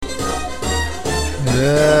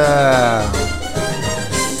Yeah.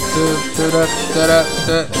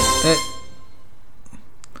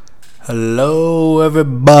 Hello,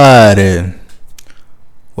 everybody.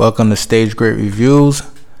 Welcome to Stage Great Reviews.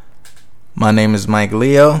 My name is Mike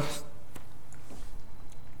Leo.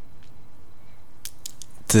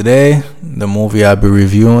 Today, the movie I'll be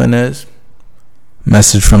reviewing is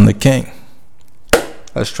Message from the King.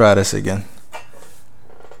 Let's try this again.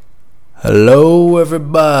 Hello,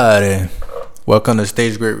 everybody. Welcome to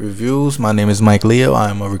Stage Great Reviews. My name is Mike Leo.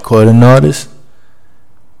 I am a recording artist.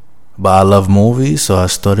 But I love movies, so I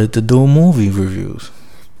started to do movie reviews.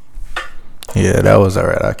 Yeah, that was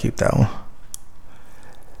alright. I'll keep that one.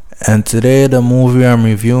 And today, the movie I'm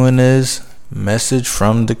reviewing is Message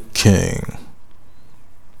from the King.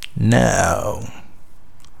 Now,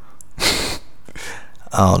 I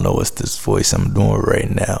don't know what's this voice I'm doing right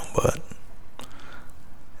now, but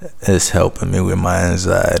it's helping me with my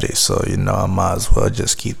anxiety, so I might as well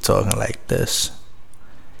just keep talking like this.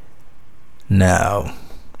 Now,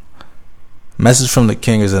 Message from the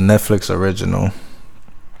King is a Netflix original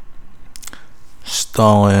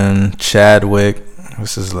starring Chadwick.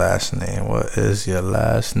 What's his last name? What is your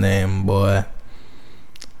last name, boy?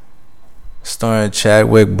 Starring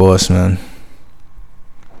Chadwick Boseman.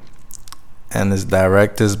 And it's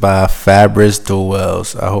directed by Fabrice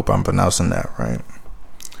Duels. I hope I'm pronouncing that right.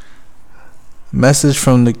 Message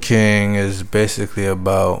from the King is basically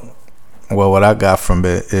about, what I got from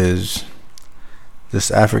it is this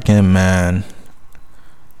African man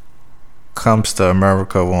comes to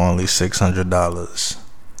America with only $600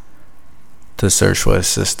 to search for his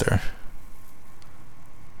sister.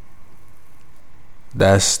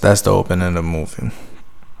 That's the opening of the movie.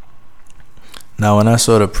 Now, when I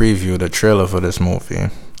saw the preview, the trailer for this movie,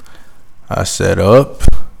 I said,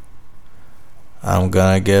 I'm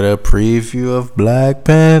gonna get a preview of Black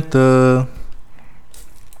Panther.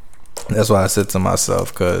 That's what I said to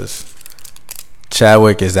myself, because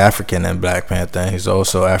Chadwick is African in Black Panther, and he's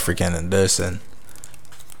also African in this, and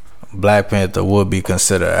Black Panther would be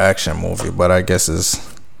considered an action movie, but I guess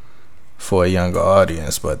it's for a younger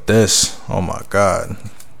audience. But this, oh my God,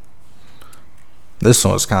 this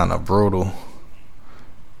one's kind of brutal.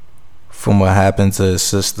 From what happened to his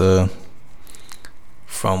sister,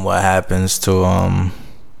 from what happens to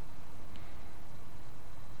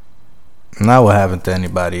not what happened to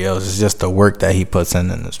anybody else. It's just the work that he puts in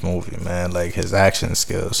this movie, man. Like his action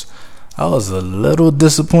skills. I was a little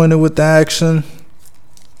disappointed with the action,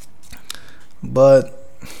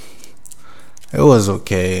 but it was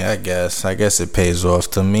okay, I guess. I guess it pays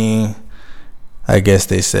off to me. I guess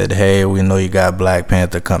they said, hey, we know you got Black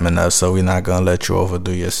Panther coming up, so we're not gonna let you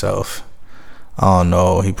overdo yourself. I don't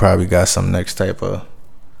know. He probably got some next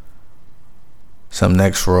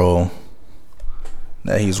role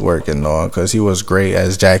that he's working on, because he was great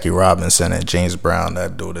as Jackie Robinson and James Brown.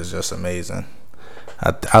 That dude is just amazing.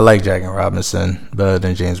 I like Jackie Robinson better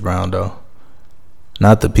than James Brown, though.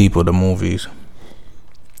 Not the people, the movies.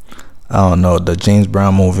 I don't know. The James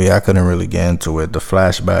Brown movie, I couldn't really get into it. The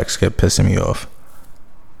flashbacks kept pissing me off.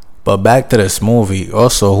 But back to this movie,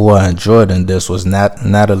 also who I enjoyed in this was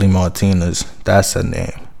Natalie Martinez. That's her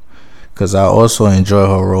name. Because I also enjoy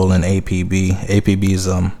her role in APB. APB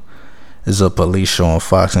is a police show on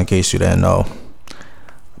Fox, in case you didn't know.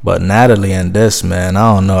 But Natalie in this, man,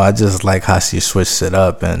 I don't know. I just like how she switched it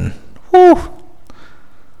up, and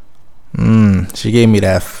she gave me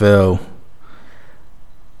that feel.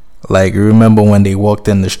 Like, you remember when they walked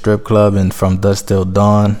in the strip club and From Dusk Till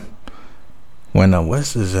Dawn? When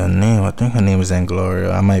what's his name? I think her name is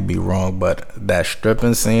Angloria. I might be wrong, but that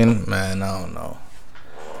stripping scene, man, I don't know.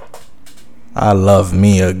 I love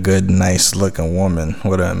me a good, nice looking woman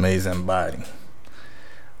with an amazing body.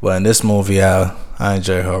 But in this movie, I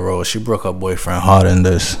enjoy her role. She broke her boyfriend hard in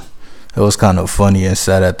this. It was kind of funny and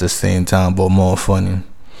sad at the same time, but more funny.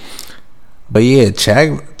 But yeah,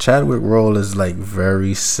 Chadwick role is like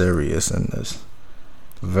very serious in this.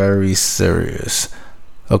 Very serious.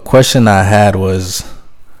 A question I had was,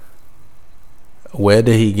 where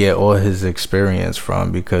did he get all his experience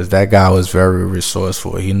from? Because that guy was very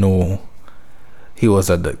resourceful. He knew he was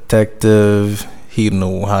a detective. He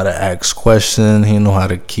knew how to ask questions. He knew how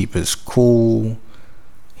to keep his cool.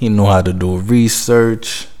 He knew how to do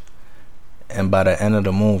research. And by the end of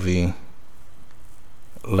the movie,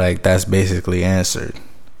 like, that's basically answered.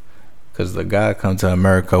 Because the guy come to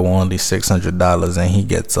America with only $600 and he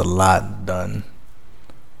gets a lot done.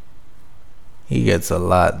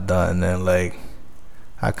 And like,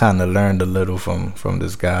 I kind of learned a little from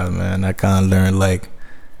this guy, man. I kind of learned like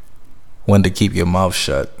when to keep your mouth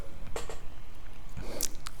shut.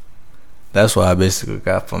 That's what I basically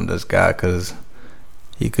got from this guy, because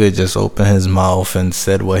He could just open his mouth and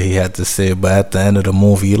said what he had to say, but at the end of the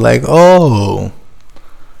movie, you're like, oh,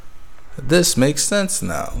 this makes sense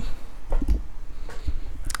now.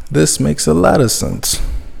 This makes a lot of sense.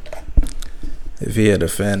 If he had a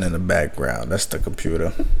fan in the background, that's the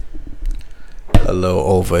computer. A little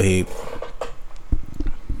overheat.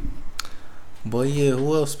 But yeah,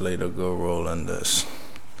 who else played a good role in this?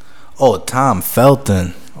 Oh, Tom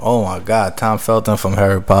Felton. Oh my God, Tom Felton from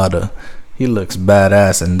Harry Potter. He looks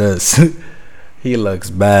badass in this. He looks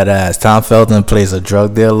badass. Tom Felton plays a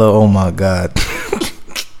drug dealer. Oh my God.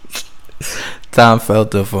 Tom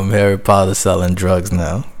Felton from Harry Potter selling drugs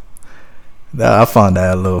now. I found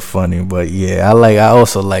that a little funny, but yeah, I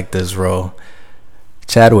also like this role.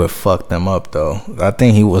 Chadwick fucked them up though. I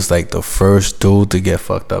think he was like the first dude to get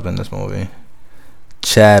fucked up in this movie.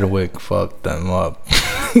 Chadwick fucked them up.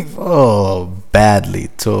 Oh, badly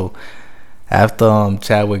too. After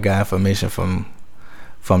Chadwick got information from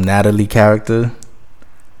Natalie character,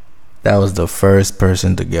 that was the first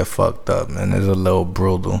person to get fucked up, and it's a little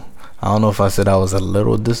brutal. I don't know if I said I was a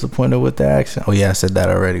little disappointed with the action. Oh yeah, I said that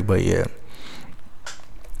already, but yeah.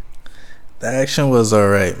 The action was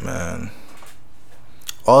alright, man.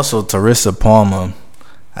 Also, Teresa Palmer,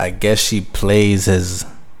 I guess she plays his,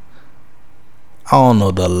 I don't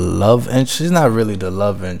know, the love interest. She's not really the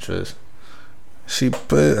love interest. She's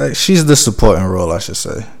the supporting role, I should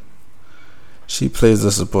say. She plays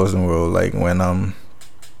the supporting role. Like when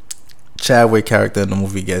Chadwick character in the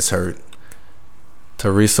movie gets hurt,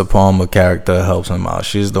 Teresa Palmer character helps him out.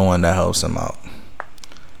 She's the one that helps him out.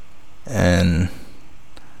 And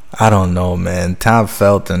I don't know, man. Tom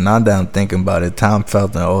Felton, now that I'm thinking about it, Tom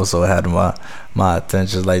Felton also had my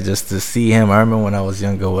attention. Like, just to see him. I remember when I was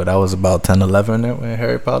younger, I was about 10, 11 when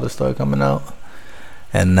Harry Potter started coming out.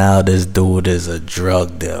 And now this dude is a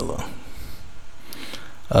drug dealer.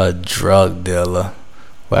 A drug dealer.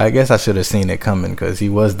 Well, I guess I should have seen it coming because he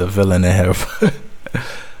was the villain in Harry Potter.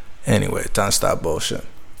 Anyway, time to stop bullshit.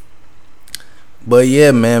 But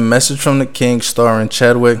yeah, man, Message from the King starring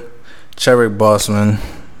Chadwick Boseman,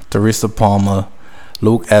 Teresa Palmer,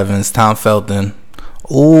 Luke Evans, Tom Felton.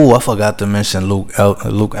 Oh, I forgot to mention Luke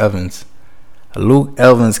Evans. Luke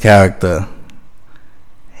Evans' character,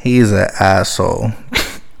 he's an asshole.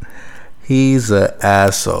 He's an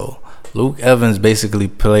asshole. Luke Evans basically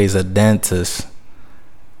plays a dentist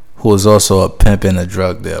who is also a pimp and a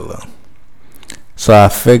drug dealer. So I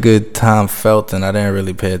figured Tom Felton, I didn't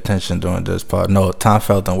really pay attention during this part. No, Tom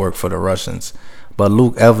Felton worked for the Russians. But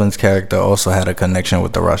Luke Evans' character also had a connection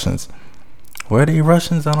with the Russians. Were they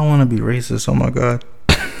Russians? I don't want to be racist. Oh my God.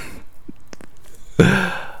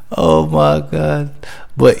 Oh my God.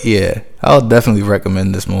 But yeah, I would definitely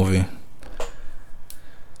recommend this movie.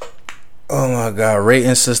 Oh my God,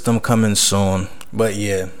 rating system coming soon. But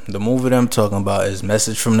yeah, the movie that I'm talking about is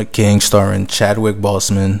Message from the King, starring Chadwick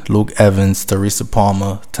Boseman, Luke Evans, Teresa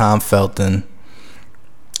Palmer, Tom Felton,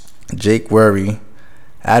 Jake Worry,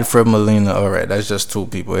 Alfred Molina. Alright, that's just 2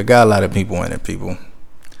 people. It got a lot of people in it, people.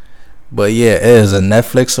 But yeah, it is a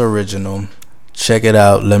Netflix original. Check it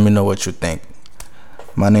out. Let me know what you think.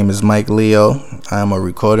 My name is Mike Leo. I am a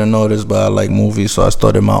recording artist, but I like movies, so I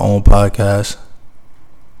started my own podcast.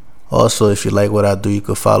 Also, if you like what I do, you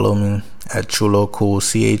can follow me at Chulo Cool,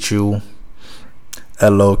 CHULOKOOL.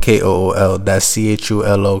 That's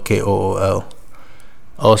CHULOKOOL.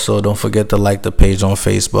 Also, don't forget to like the page on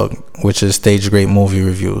Facebook, which is Stage Great Movie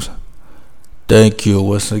Reviews. Thank you.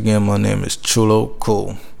 Once again, my name is Chulo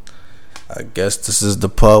Cool. I guess this is the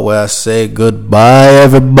part where I say goodbye,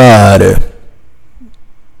 everybody.